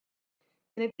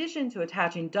In addition to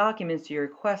attaching documents to your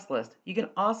request list, you can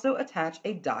also attach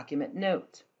a document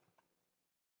note.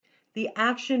 The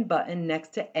action button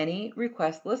next to any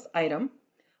request list item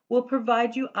will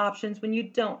provide you options when you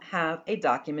don't have a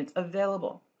document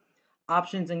available.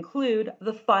 Options include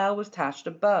the file was attached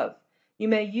above. You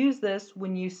may use this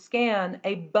when you scan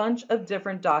a bunch of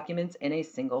different documents in a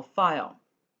single file.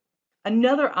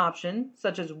 Another option,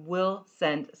 such as will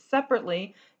send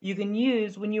separately, you can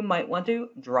use when you might want to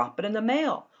drop it in the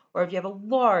mail or if you have a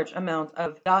large amount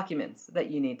of documents that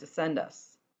you need to send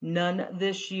us. None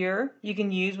this year you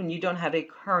can use when you don't have a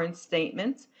current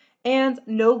statement, and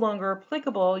no longer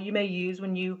applicable you may use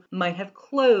when you might have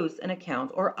closed an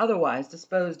account or otherwise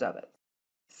disposed of it.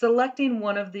 Selecting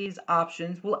one of these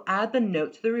options will add the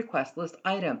note to the request list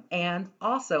item and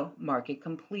also mark it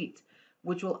complete,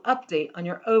 which will update on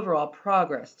your overall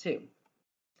progress too.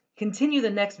 Continue the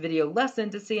next video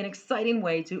lesson to see an exciting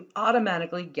way to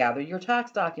automatically gather your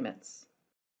tax documents.